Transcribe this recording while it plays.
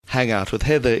Hang Out with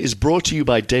Heather is brought to you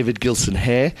by David Gilson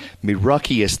Hair,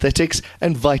 Meraki Aesthetics,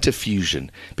 and Vita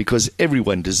Fusion, because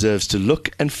everyone deserves to look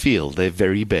and feel their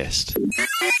very best.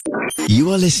 You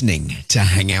are listening to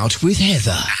Hang Out with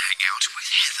Heather.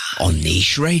 On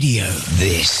Niche Radio.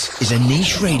 This is a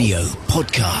Niche Radio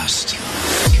podcast.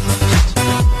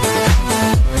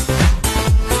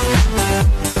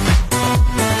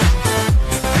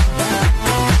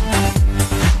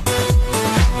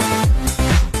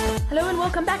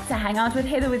 Hang Out with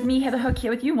Heather, with me, Heather Hook,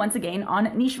 here with you once again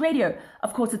on Niche Radio.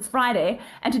 Of course, it's Friday,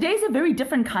 and today's a very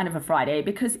different kind of a Friday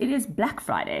because it is Black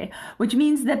Friday, which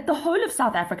means that the whole of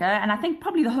South Africa, and I think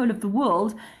probably the whole of the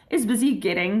world, is busy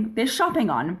getting their shopping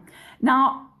on.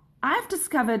 Now, I've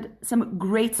discovered some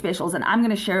great specials, and I'm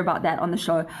going to share about that on the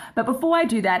show. But before I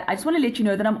do that, I just want to let you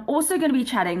know that I'm also going to be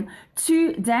chatting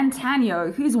to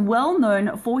D'Antonio, who's well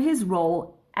known for his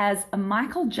role as a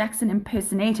Michael Jackson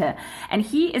impersonator, and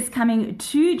he is coming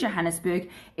to Johannesburg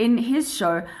in his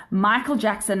show Michael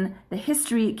Jackson, the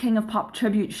History King of Pop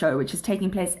Tribute Show, which is taking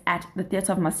place at the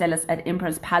Theatre of Marcellus at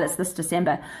Emperor's Palace this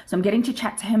December. So I'm getting to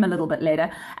chat to him a little bit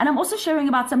later, and I'm also sharing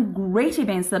about some great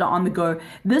events that are on the go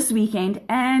this weekend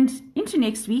and into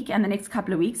next week and the next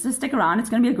couple of weeks. So stick around, it's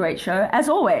going to be a great show as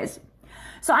always.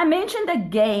 So I mentioned that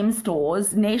game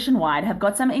stores nationwide have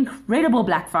got some incredible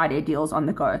Black Friday deals on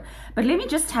the go. But let me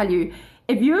just tell you,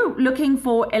 if you're looking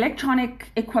for electronic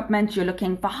equipment, you're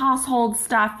looking for household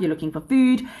stuff, you're looking for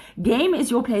food, Game is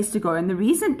your place to go. And the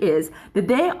reason is that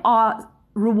they are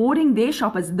rewarding their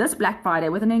shoppers this Black Friday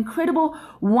with an incredible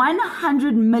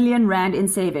 100 million Rand in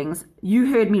savings.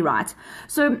 You heard me right.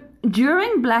 So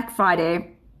during Black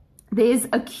Friday, there's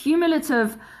a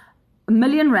cumulative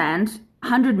million Rand,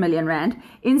 100 million Rand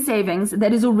in savings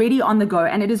that is already on the go,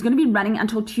 and it is going to be running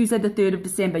until Tuesday the 3rd of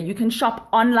December. You can shop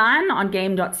online on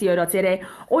game.co.za,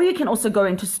 or you can also go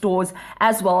into stores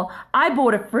as well. I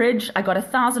bought a fridge. I got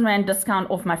 1,000 Rand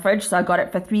discount off my fridge, so I got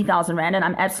it for 3,000 Rand, and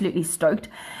I'm absolutely stoked.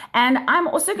 And I'm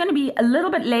also going to be a little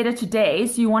bit later today,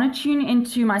 so you want to tune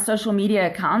into my social media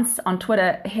accounts on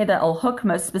Twitter, Heather L. Hook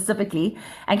most specifically,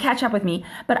 and catch up with me.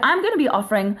 But I'm going to be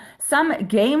offering some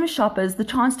Game shoppers the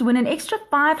chance to win an extra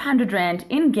 500 Rand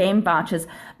in Game vouchers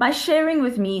by sharing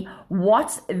with me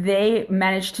what they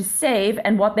managed to save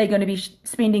and what they're going to be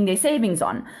spending their savings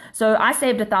on. So I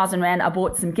saved 1,000 Rand. I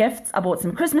bought some gifts. I bought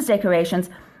some Christmas decorations.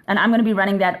 And I'm going to be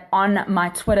running that on my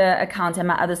Twitter account and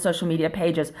my other social media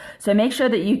pages. So make sure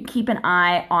that you keep an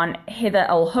eye on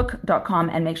heatherlhook.com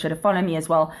and make sure to follow me as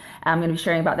well. I'm going to be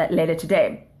sharing about that later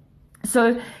today.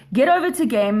 So get over to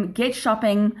Game, get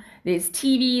shopping. There's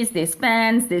TVs, there's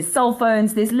fans, there's cell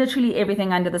phones, there's literally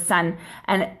everything under the sun.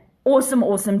 And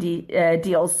awesome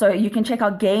deals. So you can check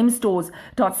out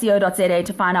gamestores.co.za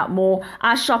to find out more.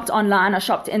 I shopped online, I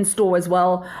shopped in store as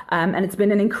well, and it's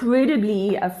been an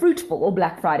incredibly fruitful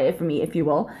Black Friday for me, if you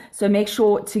will. So make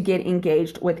sure to get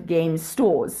engaged with Game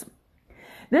stores.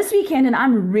 This weekend, and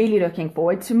I'm really looking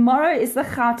forward, tomorrow is the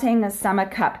Gauteng Summer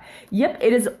Cup. Yep,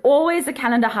 it is always a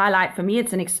calendar highlight for me.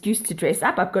 It's an excuse to dress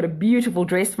up. I've got a beautiful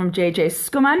dress from JJ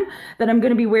Skuman that I'm going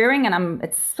to be wearing, and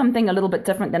it's something a little bit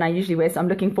different than I usually wear, so I'm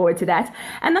looking forward to that.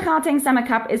 And the Gauteng Summer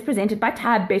Cup is presented by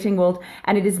Tab Betting World,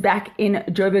 and it is back in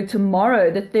Joburg tomorrow,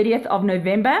 the 30th of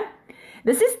November.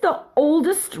 This is the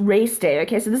oldest race day,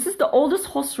 okay? So this is the oldest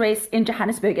horse race in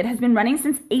Johannesburg. It has been running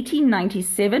since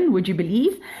 1897, would you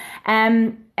believe?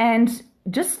 And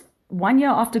just 1 year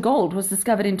after gold was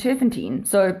discovered in Turffontein.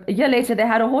 So a year later, they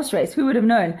had a horse race. Who would have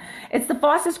known? It's the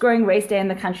fastest growing race day in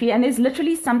the country, and there's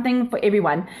literally something for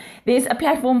everyone. There's a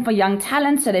platform for young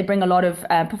talent, so they bring a lot of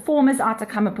performers out to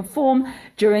come and perform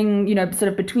during, sort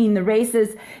of between the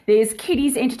races. There's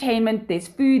kiddies entertainment, there's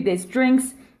food, there's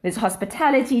drinks, there's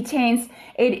hospitality tents.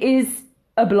 It is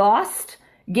a blast.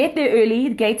 Get there early.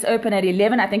 The gates open at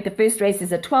 11. I think the first race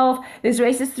is at 12. There's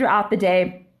races throughout the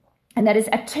day. And that is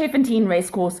at Turffontein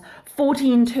Racecourse,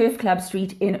 14 Turf Club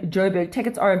Street in Joburg.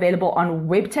 Tickets are available on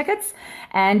web tickets,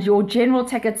 and your general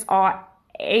tickets are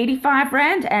 85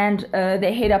 Rand, and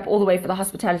they head up all the way for the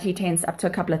hospitality tents up to a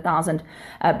couple of thousand,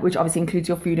 which obviously includes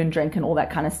your food and drink and all that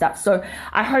kind of stuff. So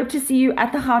I hope to see you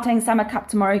at the Gauteng Summer Cup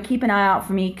tomorrow. Keep an eye out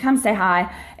for me. Come say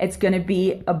hi. It's going to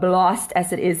be a blast,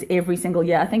 as it is every single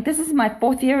year. I think this is my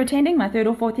 4th year attending, my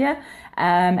 3rd or 4th year,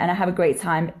 and I have a great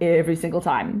time every single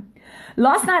time.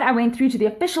 Last night I went through to the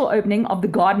official opening of the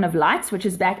Garden of Lights, which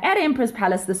is back at Emperor's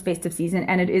Palace this festive season,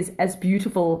 and it is as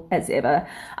beautiful as ever.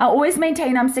 I always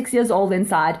maintain I'm 6 years old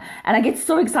inside, and I get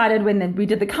so excited when we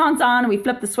did the countdown, we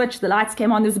flipped the switch, the lights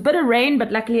came on. There was a bit of rain,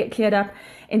 but luckily it cleared up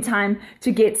in time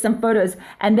to get some photos.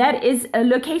 And that is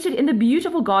located in the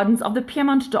beautiful gardens of the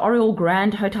Piermont d'Oriol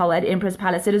Grand Hotel at Emperor's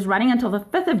Palace. It is running until the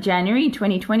 5th of January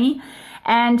 2020,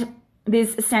 and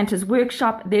There's Santa's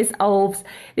workshop, there's elves,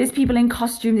 there's people in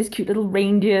costume, there's cute little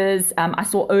reindeers. I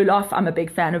saw Olaf. I'm a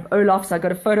big fan of Olaf, so I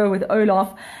got a photo with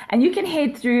Olaf. And you can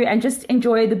head through and just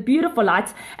enjoy the beautiful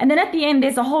lights. And then at the end,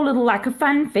 there's a whole little like a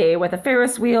fun fair with a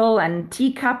Ferris wheel and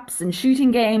teacups and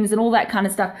shooting games and all that kind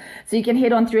of stuff. So you can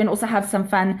head on through and also have some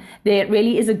fun there. It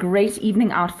really is a great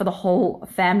evening out for the whole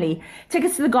family.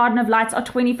 Tickets to the Garden of Lights are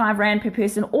 25 Rand per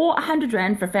person or 100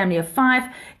 Rand for a family of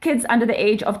 5. Kids under the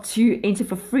age of 2 enter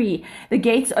for free. The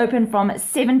gates open from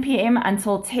 7 p.m.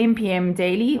 until 10 p.m.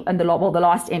 daily, and the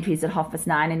last entry is at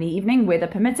 9:30 in the evening, weather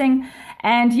permitting.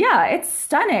 And yeah, it's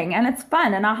stunning and it's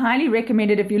fun, and I highly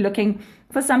recommend it if you're looking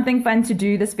for something fun to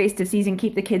do this festive season.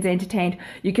 Keep the kids entertained.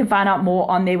 You can find out more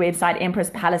on their website,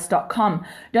 empresspalace.com.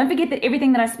 Don't forget that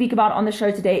everything that I speak about on the show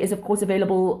today is, of course,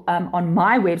 available on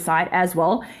my website as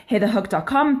well,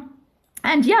 heatherhook.com.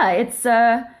 And yeah,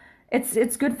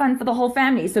 it's good fun for the whole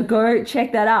family, so go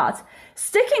check that out.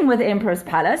 Sticking with Empress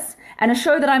Palace, and a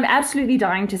show that I'm absolutely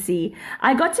dying to see,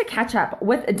 I got to catch up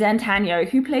with D'Antonio,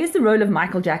 who plays the role of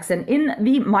Michael Jackson in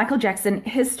the Michael Jackson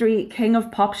History King of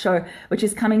Pop show, which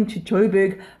is coming to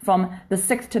Joburg from the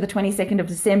 6th to the 22nd of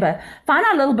December. Find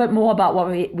out a little bit more about what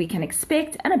we can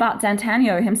expect and about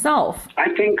D'Antonio himself. I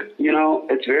think,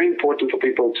 it's very important for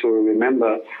people to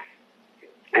remember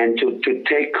and to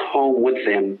take home with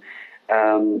them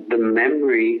the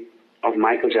memory of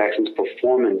Michael Jackson's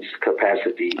performance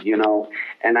capacity,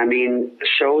 and I mean,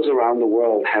 shows around the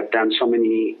world have done so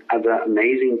many other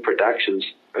amazing productions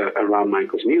around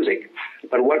Michael's music.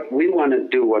 But what we want to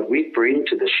do, what we bring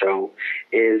to the show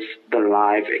is the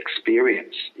live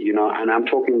experience, and I'm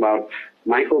talking about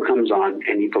Michael comes on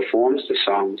and he performs the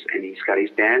songs, and he's got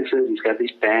his dancers, he's got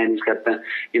his band, he's got the,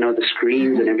 the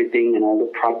screens and everything and all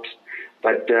the props.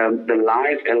 But the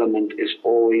live element is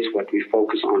always what we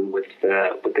focus on with the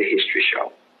history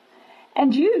show.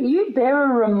 And you bear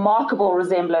a remarkable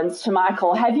resemblance to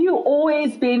Michael. Have you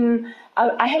always been,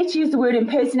 I hate to use the word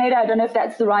impersonator, I don't know if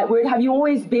that's the right word, have you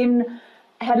always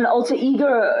had an alter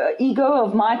ego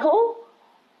of Michael?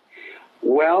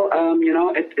 Well,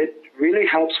 it really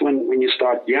helps when you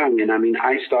start young. And I mean,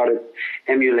 I started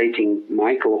emulating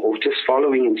Michael, or just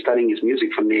following and studying his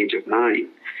music from the age of 9.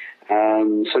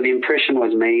 So the impression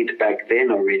was made back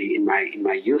then already in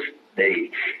my youth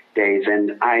days,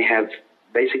 and I have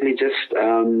basically just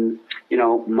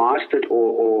mastered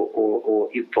or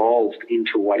evolved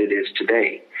into what it is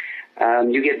today.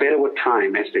 You get better with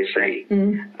time, as they say.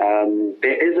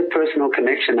 There is a personal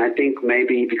connection. I think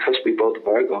maybe because we're both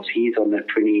Virgos, he's on the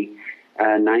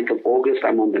 29th of August,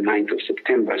 I'm on the 9th of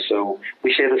September, so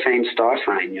we share the same star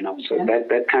sign, so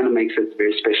that kind of makes it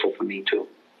very special for me too.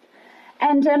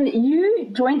 And you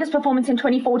joined this performance in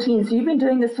 2014, so you've been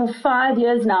doing this for 5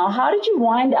 years now. How did you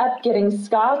wind up getting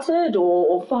scouted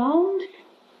or found?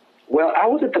 Well, I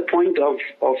was at the point of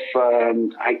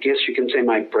I guess you can say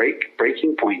my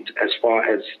breaking point as far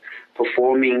as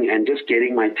performing and just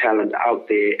getting my talent out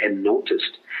there and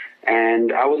noticed.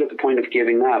 And I was at the point of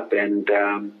giving up, and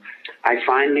I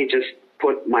finally just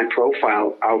put my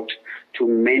profile out to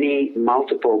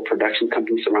multiple production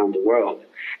companies around the world.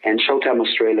 And Showtime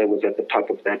Australia was at the top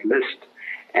of that list.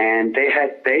 And they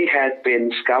had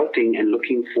been scouting and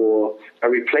looking for a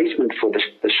replacement for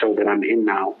the show that I'm in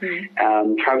now,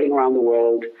 traveling around the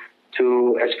world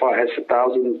to as far as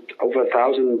over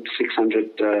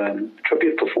 1,600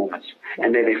 tribute performers.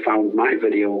 And then they found my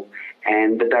video,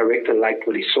 and the director liked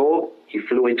what he saw. He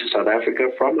flew into South Africa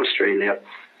from Australia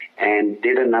and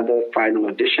did another final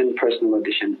audition, personal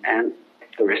audition, and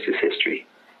the rest is history.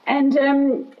 And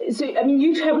so, I mean,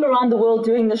 you travel around the world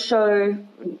doing the show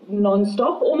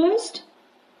non-stop almost?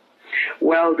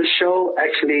 Well, the show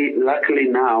actually, luckily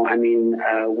now, I mean,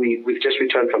 we've just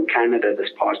returned from Canada this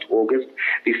past August.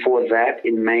 Before that,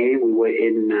 in May, we were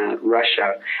in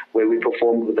Russia, where we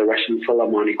performed with the Russian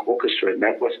Philharmonic Orchestra, and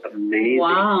that was amazing.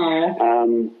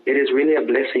 Wow. It is really a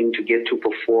blessing to get to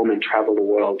perform and travel the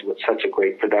world with such a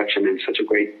great production and such a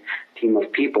great team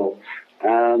of people.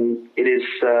 It is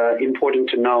important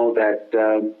to know that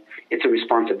it's a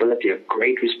responsibility, a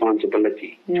great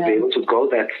responsibility, to be able to go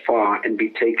that far and be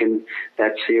taken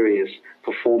that serious,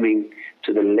 performing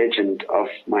to the legend of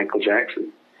Michael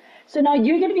Jackson. So now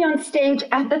you're going to be on stage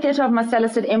at the Theatre of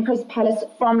Marcellus at Empress Palace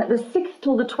from the 6th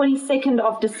till the 22nd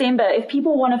of December. If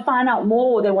people want to find out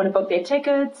more or they want to book their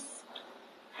tickets.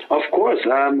 Of course.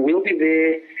 We'll be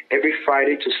there every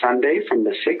Friday to Sunday from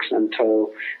the 6th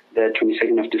until the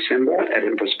 22nd of December at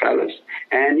Empress Palace.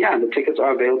 And yeah, the tickets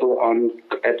are available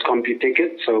at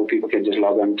CompuTicket, so people can just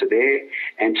log on to there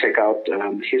and check out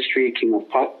History, King of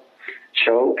Pop.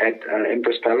 show at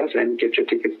Empress Palace and get your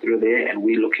tickets through there. And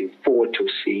we're looking forward to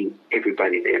seeing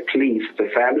everybody there. Please, the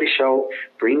family show,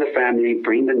 bring the family,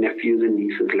 bring the nephews and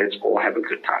nieces. Let's all have a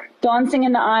good time. Dancing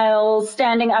in the aisles,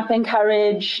 standing up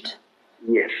encouraged.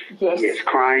 Yes,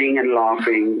 crying and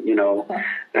laughing,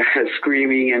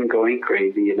 screaming and going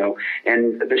crazy,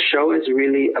 And the show is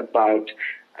really about,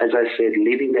 as I said,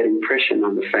 leaving that impression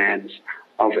on the fans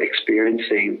of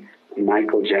experiencing a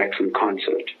Michael Jackson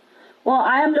concert. Well,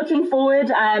 I am looking forward.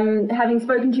 Having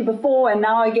spoken to you before, and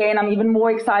now again, I'm even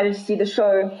more excited to see the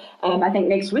show. I think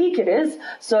next week it is.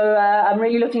 So I'm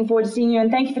really looking forward to seeing you, and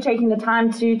thank you for taking the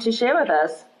time to share with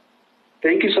us.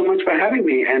 Thank you so much for having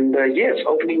me. And yes,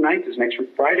 opening night is next week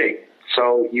Friday.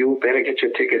 So you better get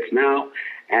your tickets now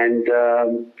and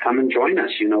come and join us.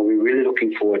 We're really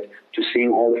looking forward to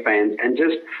seeing all the fans and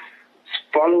just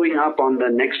following up on the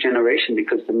next generation,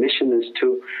 because the mission is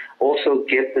to also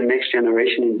get the next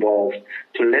generation involved,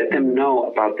 to let them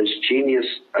know about this genius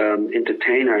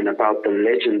entertainer and about the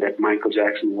legend that Michael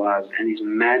Jackson was, and his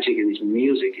magic and his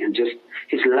music and just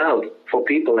his love for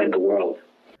people and the world.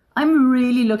 I'm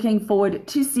really looking forward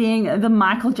to seeing the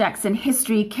Michael Jackson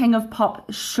History King of Pop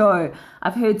show.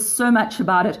 I've heard so much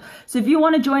about it. So if you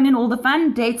want to join in all the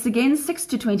fun, dates again, 6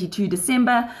 to 22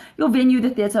 December. Your venue, the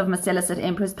Theatre of Marcellus at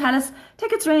Empress Palace.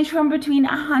 Tickets range from between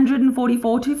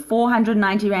 144 to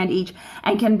 490 Rand each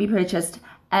and can be purchased,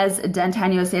 as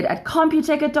D'Antonio said, at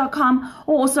CompuTicket.com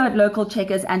or also at local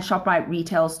Checkers and ShopRite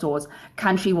retail stores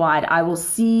countrywide. I will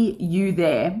see you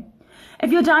there.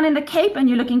 If you're down in the Cape and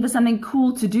you're looking for something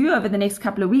cool to do over the next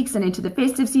couple of weeks and into the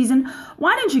festive season,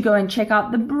 why don't you go and check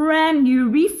out the brand new,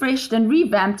 refreshed and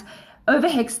revamped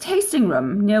Overhex Tasting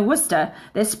Room near Worcester.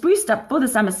 They're spruced up for the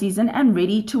summer season and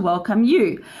ready to welcome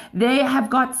you. They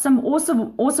have got some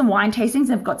awesome wine tastings.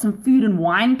 They've got some food and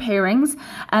wine pairings,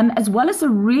 as well as a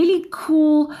really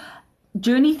cool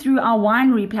journey through our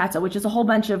winery platter, which is a whole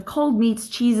bunch of cold meats,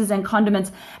 cheeses, and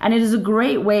condiments. And it is a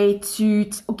great way to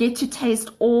get to taste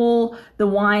all the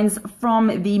wines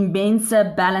from the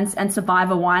Mensa, Balance, and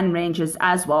Survivor wine ranges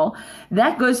as well.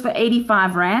 That goes for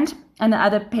 85 Rand. And the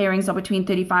other pairings are between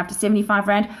 35 to 75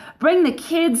 Rand. Bring the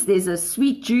kids. There's a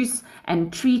sweet juice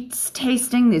and treats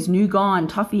tasting. There's nougat and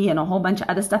toffee and a whole bunch of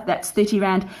other stuff. That's 30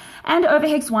 Rand. And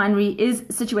Overhex Winery is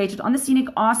situated on the scenic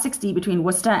R60 between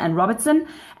Worcester and Robertson.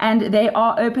 And they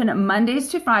are open Mondays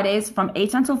to Fridays from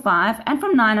 8 until 5 and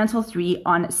from 9 until 3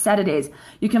 on Saturdays.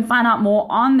 You can find out more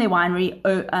on their winery,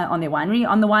 on the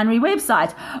winery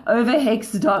website,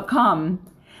 overhex.com.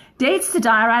 Dates to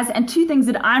diarize, and two things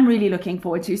that I'm really looking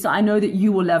forward to, so I know that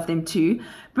you will love them too.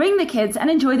 Bring the kids and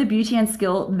enjoy the beauty and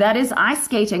skill that is ice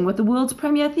skating with the world's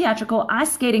premier theatrical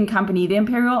ice skating company, the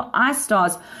Imperial Ice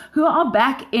Stars, who are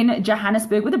back in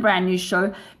Johannesburg with a brand new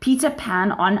show, Peter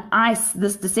Pan on Ice,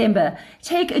 this December.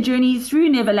 Take a journey through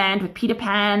Neverland with Peter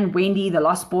Pan, Wendy, the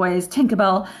Lost Boys,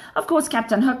 Tinkerbell, of course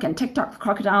Captain Hook and TikTok the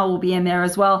Crocodile will be in there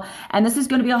as well. And this is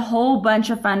going to be a whole bunch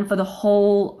of fun for the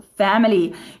whole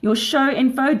family. Your show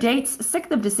info, dates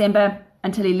 6th of December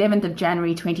until 11th of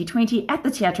January 2020 at the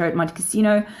Teatro at Monte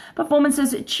Cassino.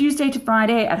 Performances Tuesday to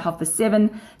Friday at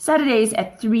 7:30, Saturdays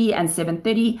at 3 and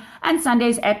 7:30, and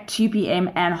Sundays at 2 p.m.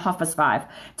 and 5:30.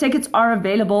 Tickets are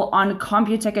available on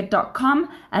CompuTicket.com,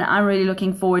 and I'm really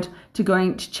looking forward to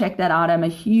going to check that out. I'm a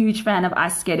huge fan of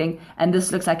ice skating, and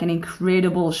this looks like an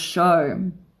incredible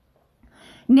show.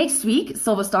 Next week,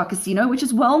 Silver Star Casino, which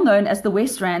is well known as the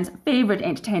West Rand's favorite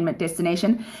entertainment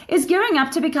destination, is gearing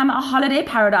up to become a holiday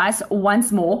paradise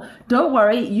once more. Don't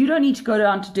worry, you don't need to go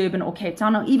down to Durban or Cape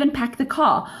Town or even pack the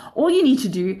car. All you need to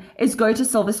do is go to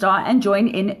Silver Star and join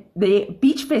in the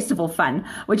Beach Festival fun,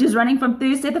 which is running from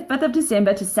Thursday the 5th of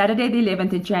December to Saturday the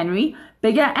 11th of January.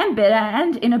 Bigger and better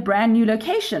and in a brand new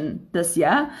location this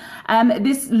year.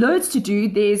 There's loads to do.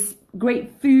 There's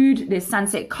great food, there's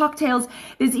sunset cocktails,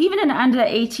 there's even an under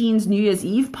 18s New Year's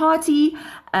Eve party,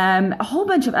 a whole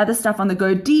bunch of other stuff on the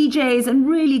go, DJs and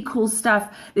really cool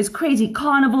stuff. There's crazy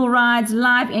carnival rides,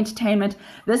 live entertainment.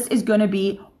 This is going to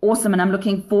be awesome and I'm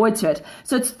looking forward to it.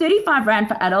 So it's 35 Rand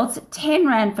for adults, 10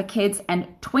 Rand for kids and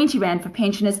 20 Rand for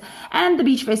pensioners. And the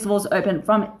beach festival is open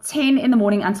from 10 in the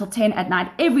morning until 10 at night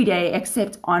every day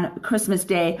except on Christmas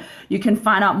Day. You can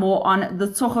find out more on the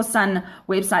Tsogosan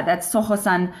website. That's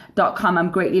tsogosan.com.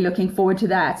 I'm greatly looking forward to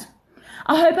that.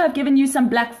 I hope I've given you some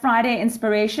Black Friday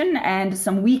inspiration and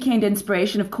some weekend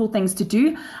inspiration of cool things to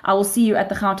do. I will see you at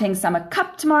the Gauteng Summer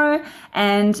Cup tomorrow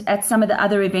and at some of the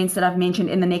other events that I've mentioned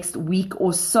in the next week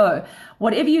or so.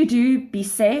 Whatever you do, be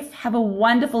safe, have a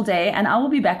wonderful day, and I will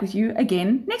be back with you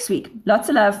again next week. Lots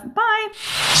of love. Bye.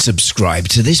 Subscribe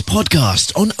to this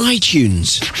podcast on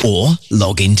iTunes or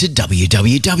log into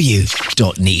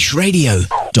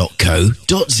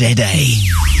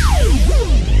www.nicheradio.co.za.